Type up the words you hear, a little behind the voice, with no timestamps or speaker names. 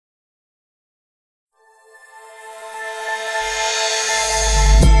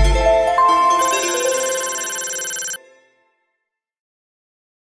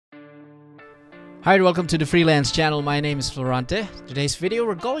Hi and welcome to the Freelance channel. My name is Florante. Today's video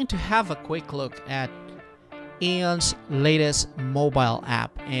we're going to have a quick look at EON's latest mobile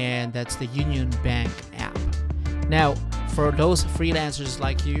app, and that's the Unionbank app. Now, for those freelancers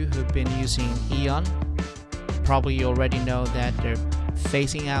like you who've been using EON, probably you already know that they're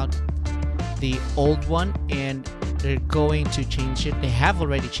phasing out the old one and they're going to change it. They have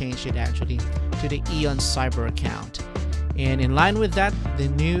already changed it actually to the EON Cyber account. And in line with that, the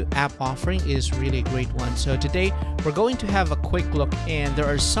new app offering is really a great one. So today we're going to have a quick look, and there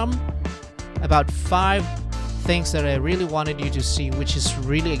are about 5 things that I really wanted you to see, which is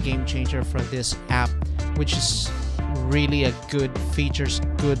really a game changer for this app, which is really a good features,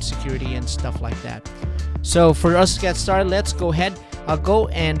 good security and stuff like that. So for us to get started, let's go ahead. I'll go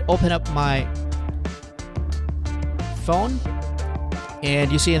and open up my phone,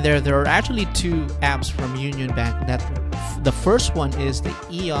 and you see in there are actually 2 apps from Unionbank. The first one is the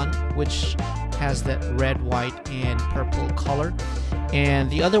EON, which has that red, white, and purple color, and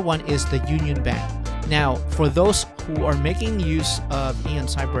the other one is the Unionbank. Now, for those who are making use of EON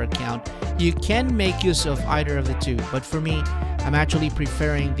Cyber account, you can make use of either of the 2, but for me, I'm actually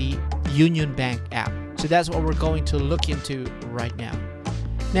preferring the Unionbank app. So that's what we're going to look into right now.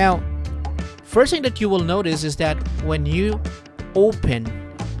 Now, first thing that you will notice is that when you open,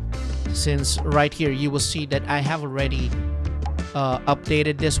 since right here you will see that I have already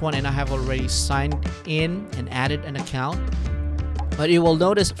updated this one and I have already signed in and added an account. But you will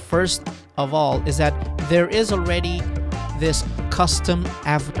notice first of all is that there is already this custom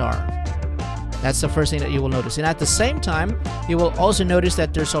avatar. That's the first thing that you will notice. And at the same time, you will also notice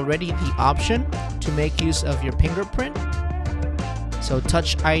that there's already the option to make use of your fingerprint. So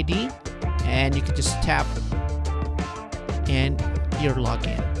Touch ID, and you can just tap and you're logged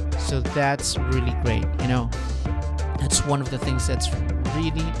in. So that's really great. You know, that's one of the things that's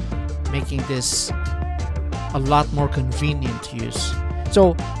really making this a lot more convenient to use.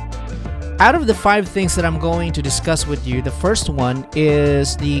 So out of the 5 things that I'm going to discuss with you, the first one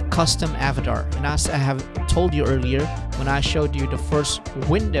is the custom avatar. And as I have told you earlier, when I showed you the first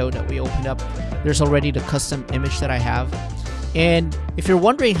window that we opened up, there's already the custom image that I have. And if you're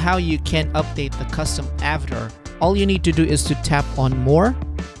wondering how you can update the custom avatar, all you need to do is to tap on more.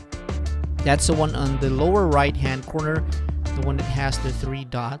 That's the one on the lower right hand corner, the one that has the 3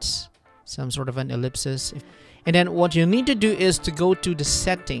 dots, some sort of an ellipsis. And then what you need to do is to go to the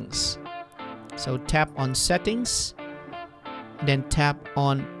settings. So tap on settings, then tap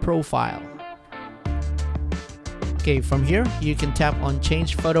on profile. Okay, from here you can tap on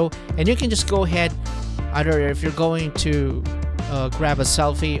change photo, and you can just go ahead, either if you're going to grab a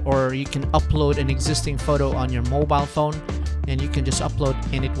selfie, or you can upload an existing photo on your mobile phone, and you can just upload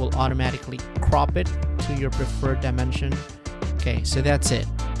and it will automatically crop it to your preferred dimension. Okay, so that's it.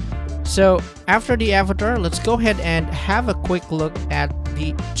 So after the avatar, let's go ahead and have a quick look at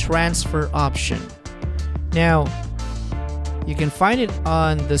the transfer option. Now, you can find it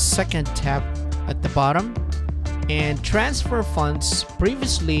on the second tab at the bottom. And transfer funds,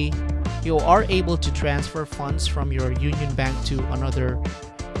 previously you are able to transfer funds from your Unionbank to another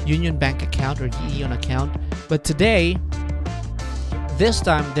Unionbank account or EON account, but today, this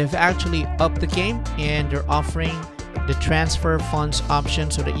time, they've actually upped the game and they're offering the transfer funds option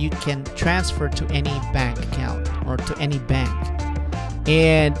so that you can transfer to any bank account or to any bank.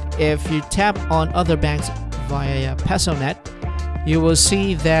 And if you tap on other banks via PesoNet, you will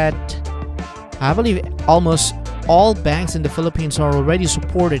see that I believe almost all banks in the Philippines are already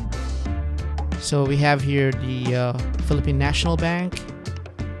supported. So we have here the Philippine National Bank,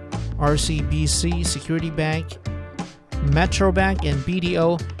 RCBC, Security Bank, Metro Bank, and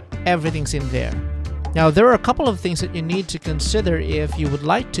BDO. Everything's in there. Now, there are a couple of things that you need to consider if you would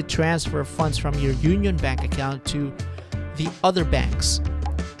like to transfer funds from your Unionbank account to the other banks.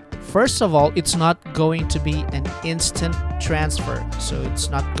 First of all, it's not going to be an instant transfer, so it's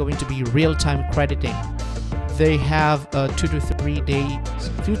not going to be real-time crediting. They have 2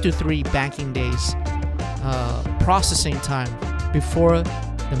 to 3 banking days processing time before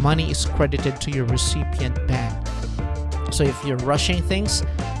the money is credited to your recipient bank. So if you're rushing things,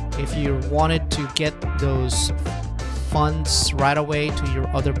 if you wanted to get those funds right away to your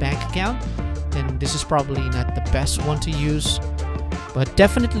other bank account, then this is probably not the best one to use. But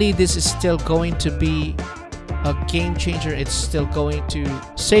definitely this is still going to be a game changer. It's still going to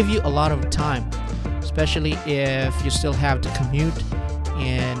save you a lot of time, especially if you still have to commute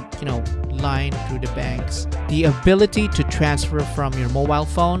and, you know, line through the banks. The ability to transfer from your mobile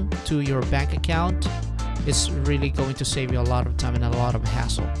phone to your bank account is really going to save you a lot of time and a lot of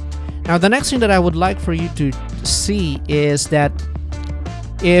hassle. Now, the next thing that I would like for you to see is that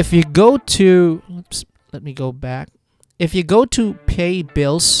if you go to, oops, let me go back. If you go to pay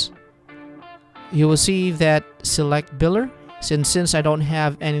bills, you will see that select biller. Since I don't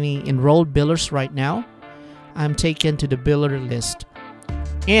have any enrolled billers right now, I'm taken to the biller list.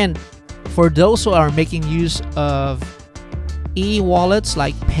 And for those who are making use of e-wallets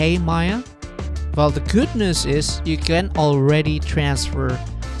like PayMaya, well, the good news is you can already transfer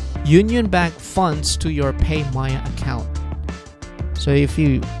Unionbank funds to your PayMaya account. So if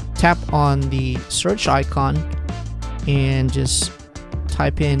you tap on the search icon and just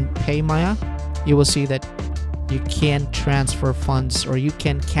type in PayMaya, you will see that you can transfer funds, or you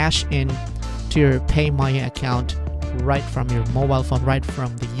can cash in to your PayMaya account right from your mobile phone, right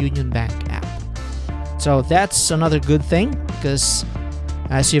from the Unionbank app. So that's another good thing, because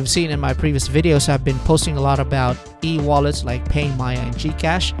as you've seen in my previous videos, I've been posting a lot about e-wallets like PayMaya and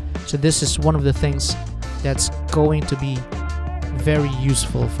Gcash. So this is one of the things that's going to be very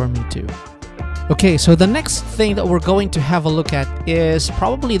useful for me too. Okay, so the next thing that we're going to have a look at is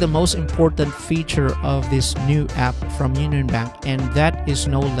probably the most important feature of this new app from Unionbank, and that is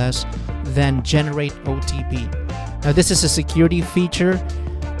no less than generate OTP. Now, this is a security feature.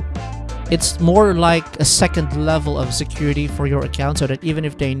 It's more like a second level of security for your account, so that even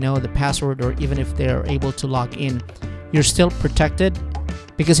if they know the password, or even if they're able to log in, you're still protected,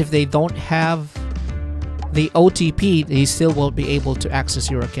 because if they don't have the OTP, they still won't be able to access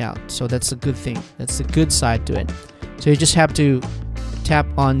your account. So that's a good thing. That's the good side to it. So you just have to tap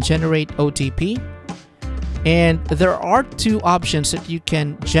on generate OTP, and there are two options that you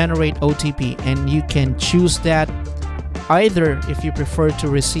can generate OTP, and you can choose that either if you prefer to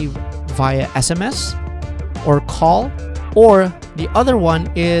receive via SMS or call, or the other one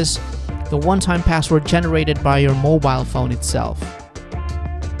is the one-time password generated by your mobile phone itself.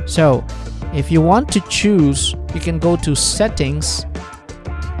 So if you want to choose, you can go to settings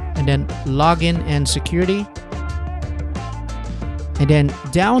and then login and security, and then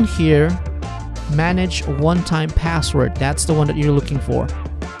down here manage one-time password. That's the one that you're looking for,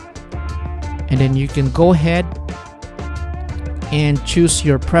 and then you can go ahead and choose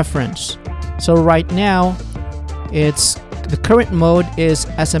your preference. So right now it's the current mode is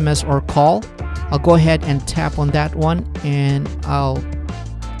SMS or call. I'll go ahead and tap on that one, and I'll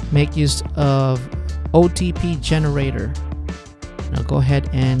make use of OTP generator. Now go ahead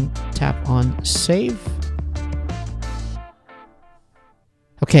and tap on save.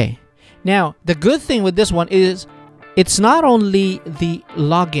 Okay, now the good thing with this one is it's not only the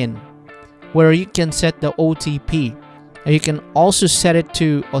login where you can set the OTP. You can also set it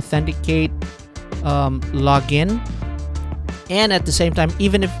to authenticate login, and at the same time,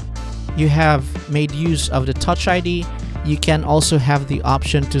 even if you have made use of the Touch ID, you can also have the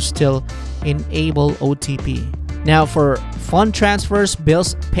option to still enable OTP. Now for fund transfers,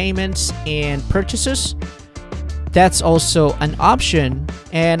 bills, payments, and purchases, that's also an option,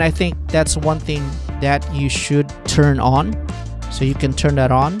 and I think that's one thing that you should turn on. So you can turn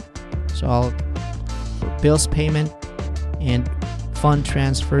that on. So I'll for bills payment and fund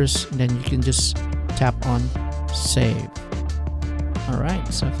transfers, and then you can just tap on save.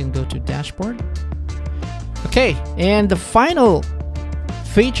 Alright, so I can go to dashboard. Okay, and the final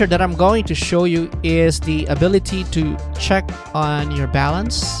feature that I'm going to show you is the ability to check on your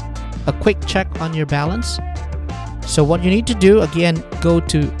balance, a quick check on your balance. So what you need to do, again, go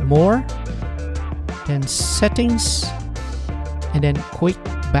to more, then settings, and then quick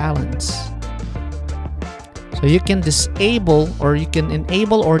balance. So you can disable, or you can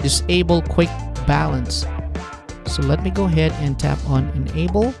enable or disable quick balance. So let me go ahead and tap on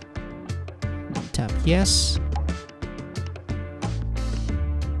enable, tap yes,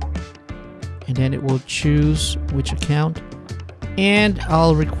 and then it will choose which account, and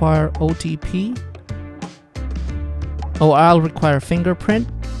I'll require OTP. Oh, I'll require fingerprint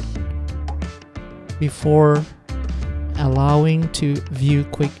before allowing to view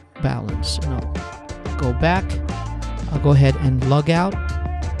quick balance. And I'll go back. I'll go ahead and log out.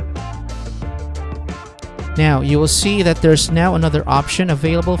 Now you will see that there's now another option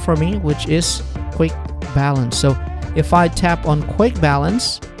available for me, which is quick balance. So if I tap on quick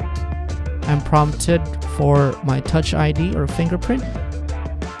balance, I'm prompted for my Touch ID or fingerprint,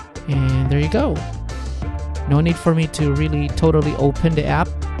 and there you go. No need for me to really totally open the app.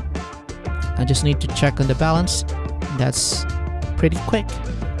 I just need to check on the balance. That's pretty quick,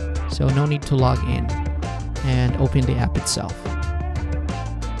 so no need to log in and open the app itself.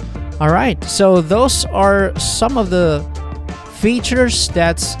 Alright, so those are some of the features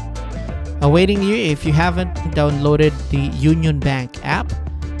that's awaiting you if you haven't downloaded the Unionbank app.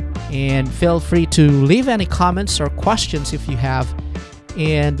 And feel free to leave any comments or questions if you have.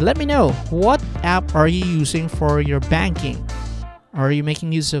 And let me know, what app are you using for your banking? Are you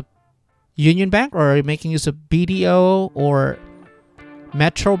making use of Union Bank, or are you making use of BDO or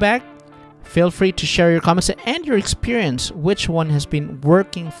Metro Bank? Feel free to share your comments and your experience. Which one has been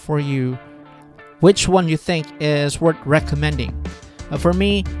working for you? Which one you think is worth recommending? For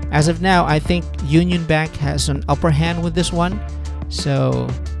me, as of now, I think Union Bank has an upper hand with this one. So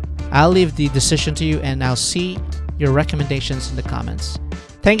I'll leave the decision to you, and I'll see your recommendations in the comments.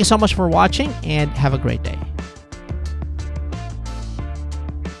 Thank you so much for watching, and have a great day.